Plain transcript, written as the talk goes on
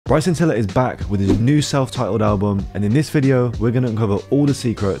Bryson Tiller is back with his new self-titled album, and in this video we're going to uncover all the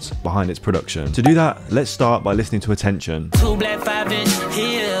secrets behind its production. To do that, let's start by listening to Attention. Two black 5-inch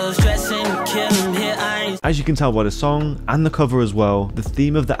heels, dressing to kill him, here I ain't. As you can tell by the song and the cover as well, the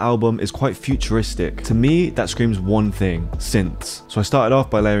theme of the album is quite futuristic. To me, that screams one thing: synths. So I started off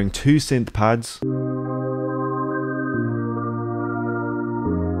by layering 2 synth pads.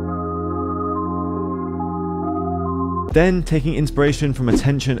 Then, taking inspiration from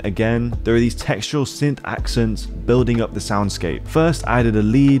Attention again, there are these textural synth accents building up the soundscape. First, I added a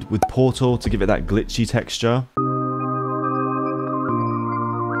lead with Portal to give it that glitchy texture.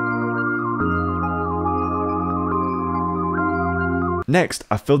 Next,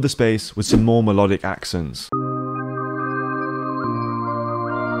 I filled the space with some more melodic accents.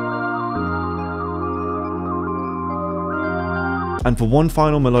 And for one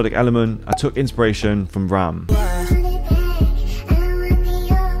final melodic element, I took inspiration from Ram.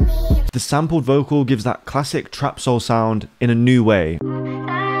 The sampled vocal gives that classic trap soul sound in a new way.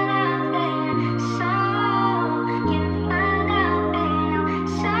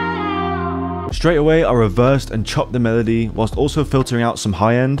 Straight away, I reversed and chopped the melody whilst also filtering out some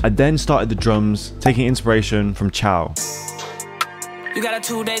high end. I then started the drums, taking inspiration from Ciao. You got a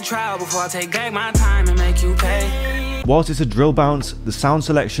 2-day trial before I take back my time and make you pay. Whilst it's a drill bounce, the sound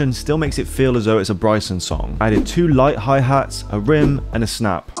selection still makes it feel as though it's a Bryson song. I added 2 light hi-hats, a rim, and a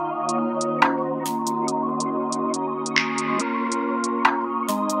snap.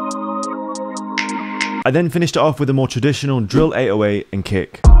 I then finished it off with a more traditional drill 808 and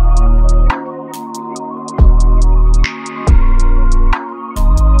kick.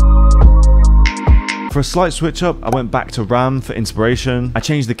 For a slight switch up, I went back to Ram for inspiration. I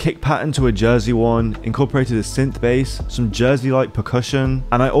changed the kick pattern to a Jersey one, incorporated a synth bass, some Jersey-like percussion,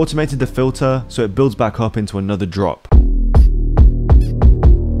 and I automated the filter so it builds back up into another drop.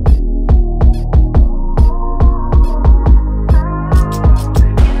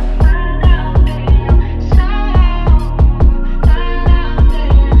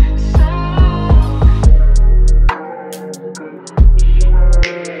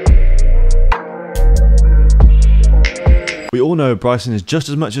 We all know Bryson is just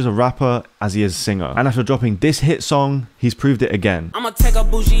as much as a rapper as he is a singer, and after dropping this hit song, he's proved it again. I'ma take a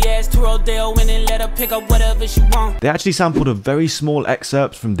bougie ass to Rodeo and then let her pick up whatever she want. They actually sampled a very small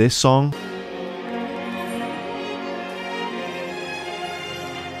excerpt from this song.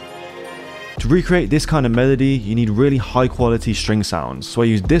 To recreate this kind of melody, you need really high quality string sounds, so I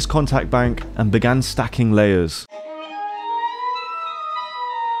used this contact bank and began stacking layers.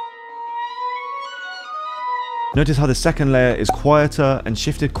 Notice how the second layer is quieter and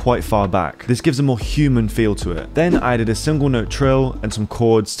shifted quite far back. This gives a more human feel to it. Then I added a single note trill and some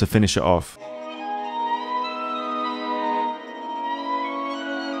chords to finish it off.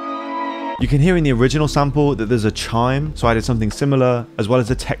 You can hear in the original sample that there's a chime, so I added something similar, as well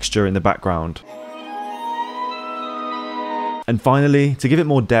as a texture in the background. And finally, to give it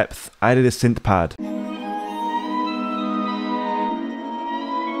more depth, I added a synth pad.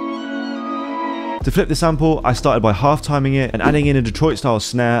 To flip the sample, I started by half timing it and adding in a Detroit style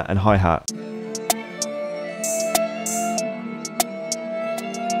snare and hi-hat.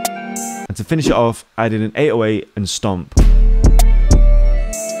 And to finish it off, I added an 808 and stomp.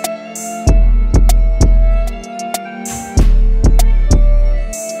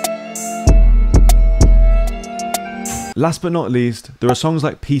 Last but not least, there are songs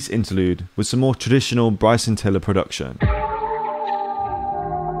like Peace Interlude with some more traditional Bryson Tiller production.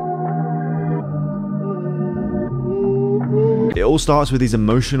 It all starts with these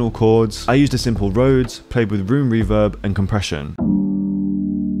emotional chords. I used a simple Rhodes, played with room reverb and compression.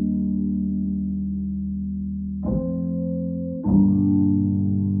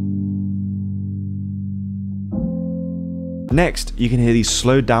 Next, you can hear these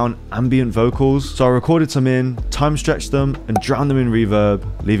slowed down ambient vocals, so I recorded some in, time stretched them, and drowned them in reverb,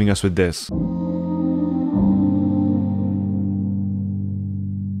 leaving us with this.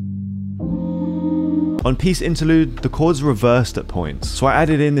 On Peace Interlude, the chords are reversed at points, so I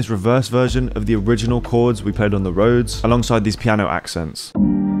added in this reverse version of the original chords we played on the Rhodes, alongside these piano accents.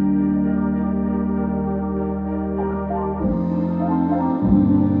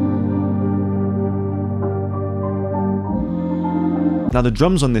 Now the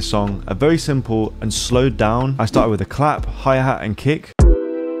drums on this song are very simple and slowed down. I started with a clap, hi-hat and kick.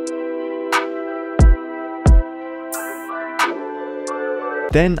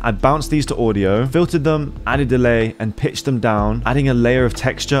 Then I bounced these to audio, filtered them, added delay, and pitched them down, adding a layer of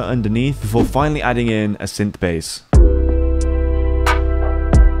texture underneath before finally adding in a synth bass.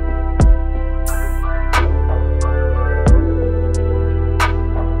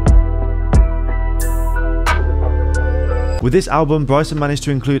 With this album, Bryson managed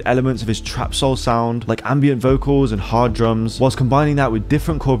to include elements of his trap soul sound, like ambient vocals and hard drums, whilst combining that with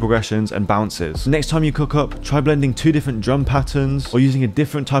different chord progressions and bounces. So next time you cook up, try blending two different drum patterns or using a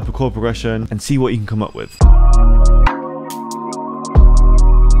different type of chord progression and see what you can come up with.